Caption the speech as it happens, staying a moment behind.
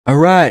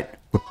Alright,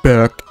 we're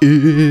back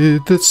in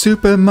the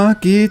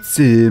supermarket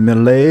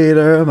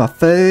simulator, my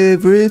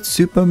favorite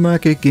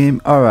supermarket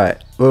game.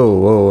 Alright.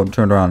 Whoa, I'm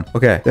turned around.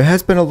 Okay, there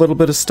has been a little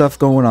bit of stuff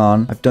going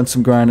on. I've done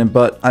some grinding,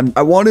 but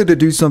I wanted to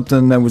do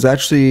something that was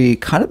actually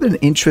kind of an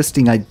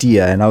interesting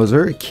idea, and I was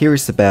very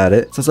curious about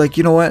it. So I was like,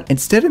 you know what?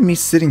 Instead of me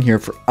sitting here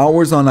for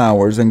hours on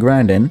hours and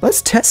grinding,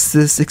 let's test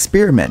this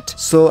experiment.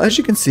 So as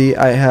you can see,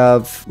 I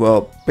have,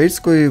 well,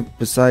 basically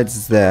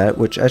besides that,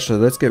 which actually,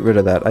 let's get rid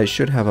of that. I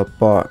should have a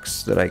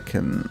box that I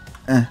can,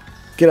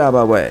 get out of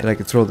my way, that I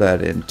can throw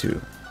that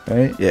into,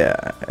 right?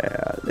 Yeah,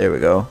 there we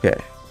go. Okay.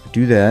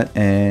 Do that,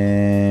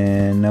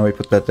 and now we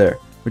put that there.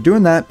 We're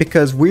doing that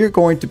because we are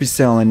going to be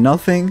selling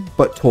nothing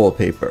but toilet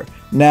paper.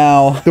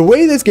 Now, the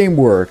way this game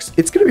works,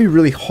 it's going to be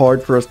really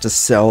hard for us to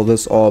sell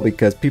this all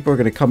because people are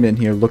going to come in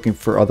here looking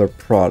for other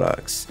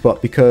products.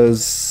 But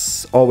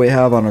because all we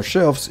have on our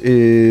shelves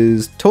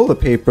is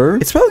toilet paper,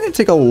 it's probably going to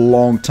take a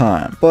long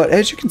time. But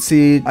as you can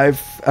see,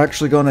 I've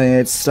actually gone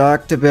and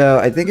stocked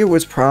about, I think it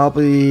was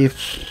probably,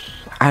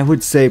 I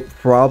would say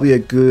probably a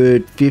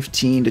good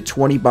 15 to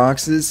 20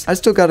 boxes. I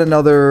still got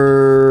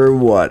another,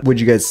 what would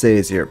you guys say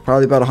is here?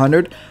 Probably about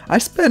 100. I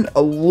spent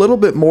a little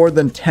bit more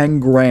than 10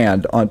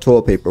 grand on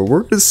toilet paper.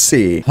 We're gonna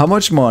see how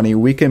much money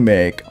we can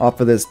make off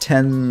of this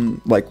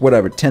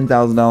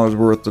 $10,000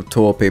 worth of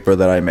toilet paper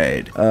that I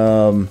made.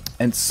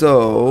 And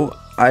so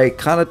I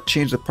kind of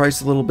changed the price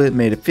a little bit,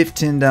 made it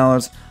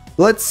 $15.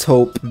 Let's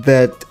hope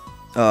that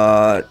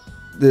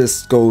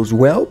this goes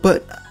well,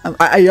 but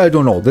I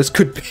don't know. This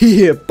could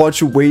be a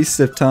bunch of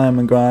waste of time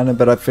and grinding,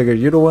 but I figured,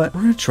 you know what?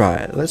 We're gonna try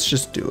it. Let's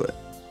just do it.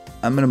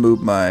 I'm gonna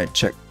move my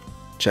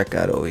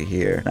checkout over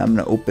here. I'm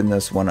gonna open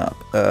this one up.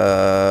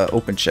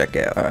 Open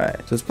checkout. All right.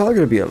 So it's probably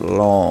gonna be a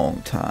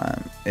long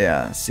time.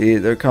 Yeah. See,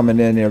 they're coming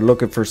in here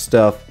looking for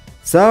stuff.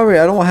 Sorry,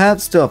 I don't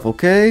have stuff.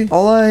 Okay.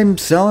 All I'm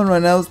selling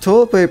right now is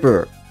toilet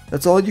paper.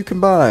 That's all you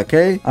can buy.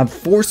 Okay. I'm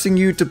forcing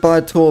you to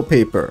buy toilet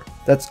paper.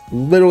 That's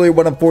literally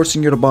what I'm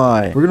forcing you to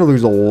buy. We're gonna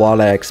lose a lot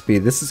of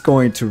XP. This is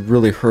going to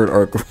really hurt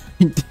our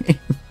grinding.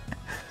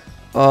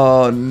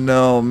 Oh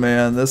no,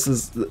 man. This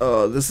is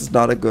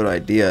not a good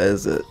idea,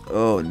 is it?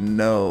 Oh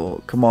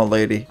no. Come on,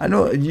 lady. I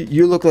know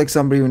you look like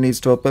somebody who needs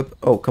toilet paper.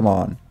 Oh, come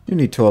on. You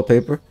need toilet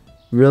paper.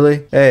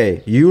 Really?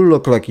 Hey, you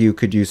look like you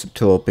could use some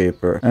toilet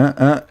paper.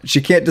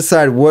 She can't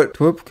decide what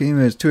toilet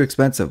paper is too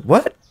expensive.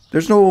 What?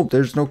 There's no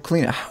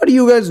clean. How do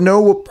you guys know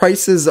what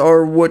prices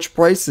are which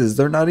prices?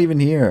 They're not even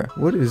here.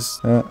 What is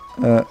I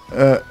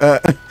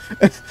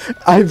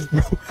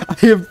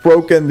have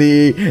broken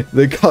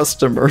the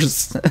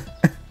customers.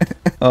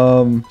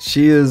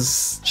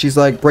 She's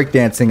like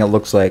breakdancing, it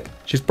looks like.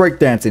 She's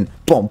breakdancing.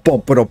 Bump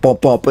bump it up bump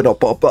bump it up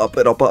bump bump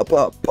it up bump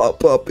bump bump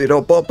bump it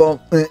up bump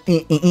bump.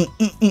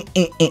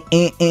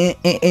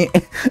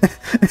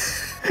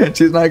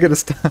 She's not gonna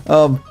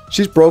stop.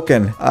 She's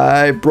broken.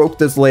 I broke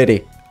this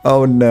lady.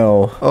 Oh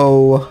no.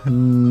 Oh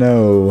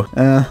no.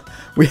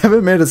 We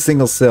haven't made a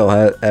single sale,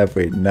 have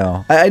we?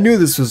 No. I knew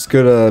this was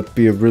gonna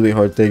be a really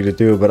hard thing to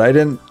do, but I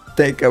didn't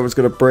think I was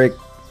gonna break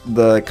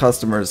the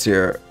customers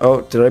here.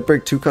 Oh, did I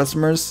break 2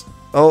 customers?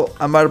 Oh,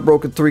 I might have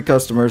broken 3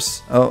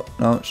 customers. Oh,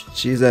 no,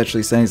 she's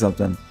actually saying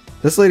something.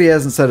 This lady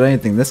hasn't said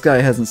anything. This guy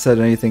hasn't said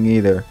anything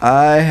either.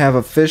 I have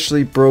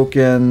officially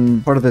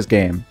broken part of this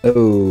game.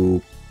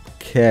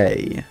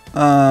 Okay.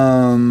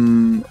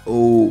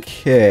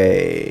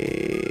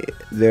 Okay.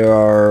 There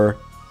are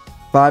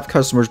 5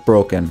 customers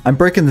broken. I'm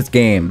breaking this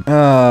game.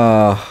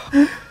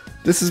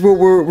 This is what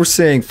we're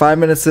seeing 5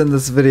 minutes in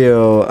this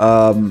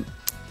video.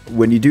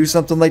 When you do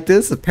something like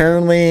this,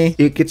 apparently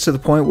it gets to the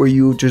point where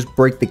you just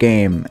break the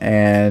game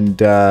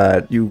and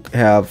you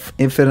have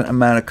infinite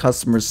amount of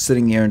customers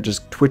sitting here and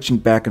just twitching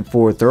back and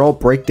forth. They're all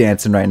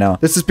breakdancing right now.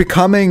 This is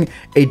becoming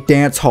a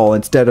dance hall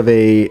instead of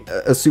a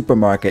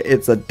supermarket.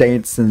 It's a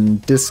dance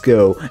and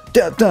disco.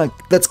 Dun, dun,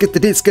 let's get the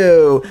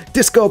disco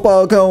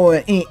ball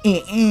going.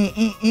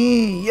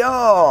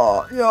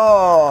 Yo.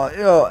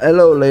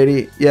 Hello,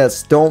 lady.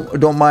 Yes,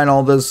 don't mind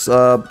all this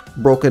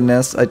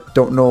brokenness. I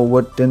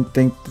didn't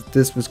think that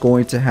this was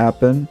going to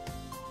happen.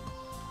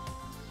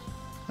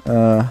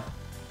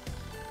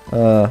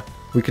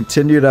 We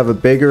continue to have a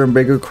bigger and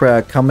bigger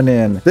crowd coming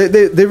in.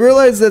 They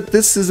realize that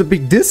this is a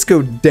big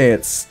disco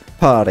dance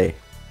party.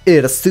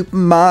 In a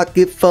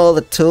supermarket full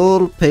of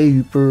toilet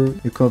paper.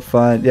 You can't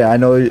find, yeah, I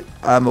know,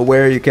 I'm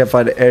aware you can't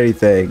find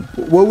anything.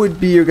 What would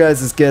be your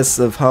guys' guess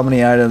of how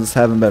many items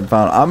haven't been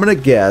found? I'm gonna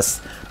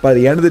guess by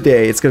the end of the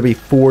day, it's gonna be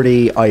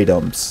 40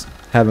 items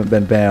haven't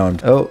been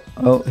found.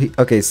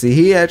 Okay, see,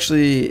 he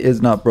actually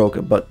is not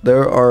broken, but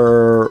there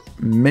are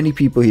many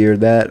people here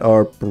that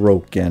are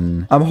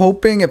broken. I'm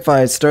hoping if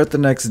I start the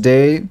next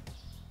day.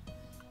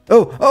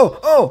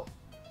 Oh,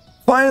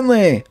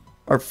 finally,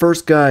 our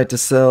first guy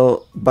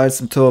to buy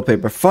some toilet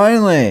paper.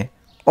 Finally.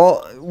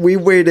 We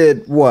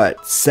waited,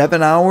 what,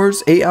 7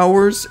 hours, 8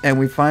 hours, and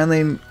we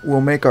finally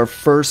will make our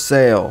first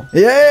sale.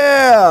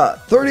 Yeah,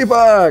 30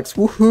 bucks.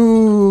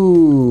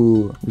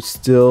 Woohoo. We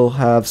still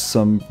have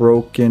some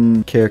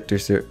broken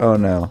characters here. Oh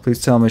no,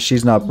 please tell me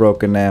she's not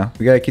broken now.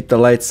 We gotta keep the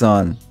lights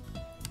on.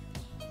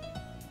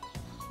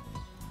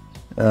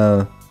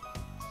 Uh,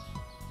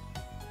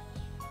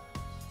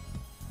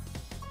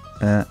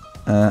 uh,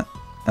 uh,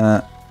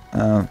 uh,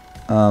 um,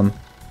 um,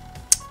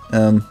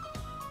 um,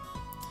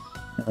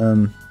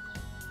 um,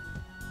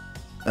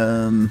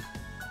 um,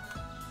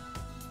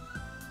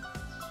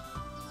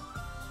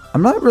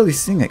 I'm not really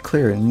seeing it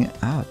clearing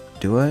out.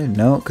 Do I?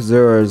 No, because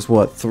there is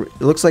what, three?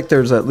 It looks like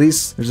there's at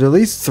least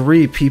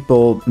 3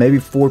 people, maybe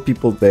 4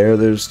 people there.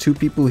 There's 2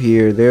 people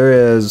here. There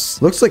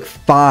is, looks like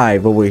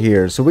 5 over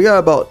here. So we got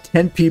about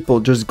 10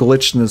 people just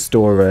glitched in the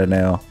store right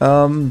now.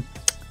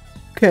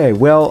 Okay,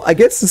 well, I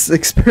guess this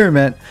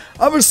experiment,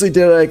 obviously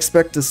did I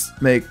expect to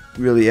make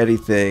really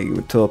anything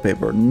with toilet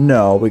paper?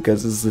 No,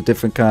 because this is a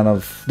different kind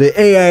of, the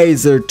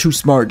AIs are too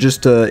smart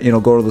just to, you know,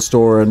 go to the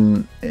store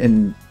and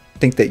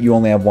think that you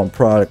only have one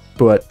product.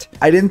 But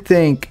I didn't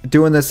think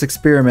doing this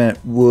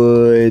experiment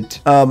would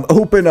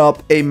open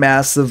up a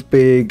massive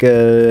big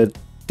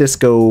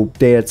disco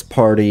dance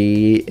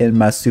party in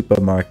my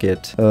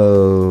supermarket.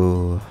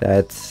 Oh,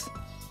 that's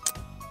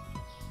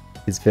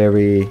is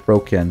very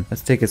broken.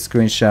 Let's take a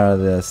screenshot of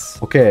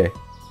this. Okay,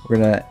 we're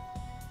gonna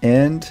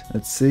end.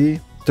 Let's see.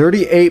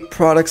 38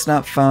 products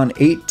not found,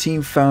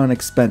 18 found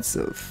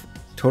expensive.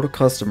 Total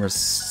customers,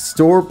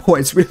 store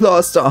points, we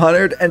lost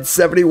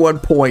 171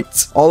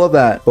 points. All of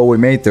that, but we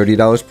made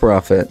 $30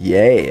 profit.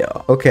 Yeah.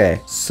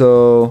 Okay,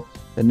 so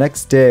the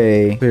next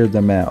day, cleared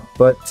them out.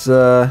 But,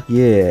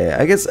 yeah,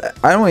 I guess,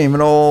 I don't even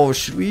know,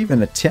 should we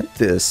even attempt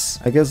this?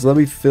 I guess let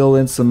me fill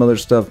in some other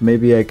stuff.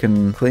 Maybe I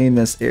can clean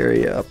this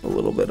area up a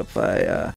little bit if I,